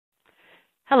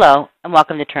Hello and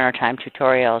welcome to Turner Time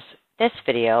Tutorials. This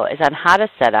video is on how to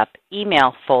set up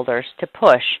email folders to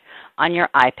push on your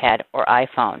iPad or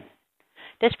iPhone.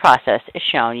 This process is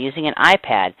shown using an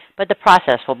iPad, but the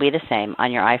process will be the same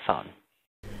on your iPhone.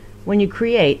 When you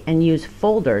create and use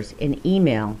folders in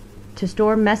email to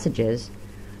store messages,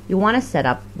 you want to set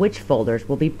up which folders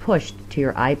will be pushed to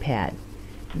your iPad.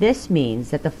 This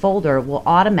means that the folder will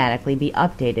automatically be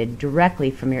updated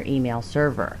directly from your email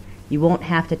server. You won't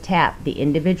have to tap the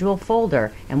individual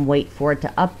folder and wait for it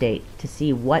to update to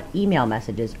see what email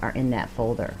messages are in that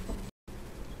folder.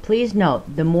 Please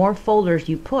note, the more folders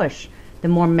you push, the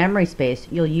more memory space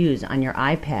you'll use on your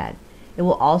iPad. It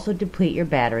will also deplete your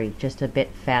battery just a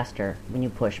bit faster when you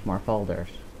push more folders.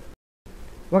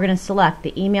 We're going to select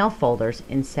the email folders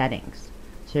in Settings.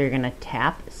 So you're going to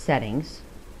tap Settings,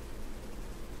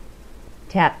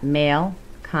 tap Mail,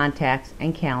 Contacts,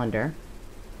 and Calendar.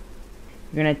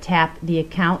 You're going to tap the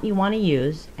account you want to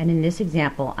use, and in this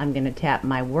example I'm going to tap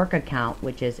my work account,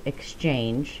 which is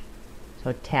Exchange.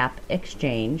 So tap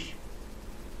Exchange,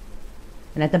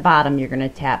 and at the bottom you're going to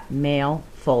tap Mail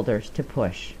Folders to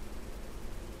push.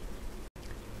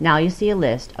 Now you see a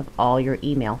list of all your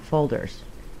email folders.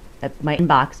 My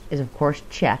inbox is of course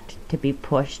checked to be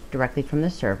pushed directly from the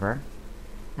server.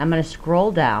 I'm going to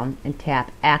scroll down and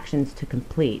tap Actions to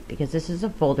complete because this is a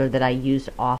folder that I use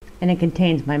often and it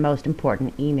contains my most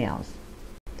important emails.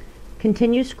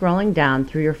 Continue scrolling down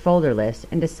through your folder list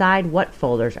and decide what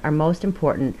folders are most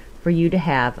important for you to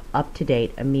have up to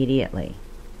date immediately.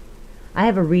 I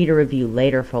have a Read or Review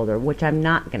Later folder which I'm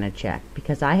not going to check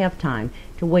because I have time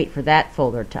to wait for that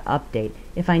folder to update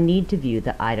if I need to view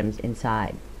the items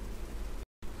inside.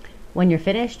 When you're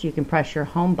finished, you can press your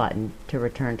Home button to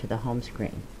return to the home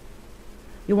screen.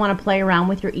 You want to play around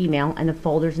with your email and the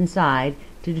folders inside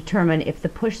to determine if the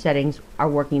push settings are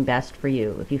working best for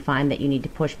you. If you find that you need to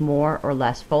push more or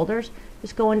less folders,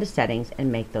 just go into Settings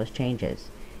and make those changes.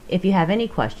 If you have any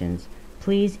questions,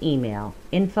 please email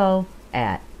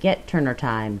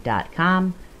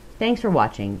info@getturnertime.com. Thanks for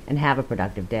watching and have a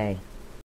productive day.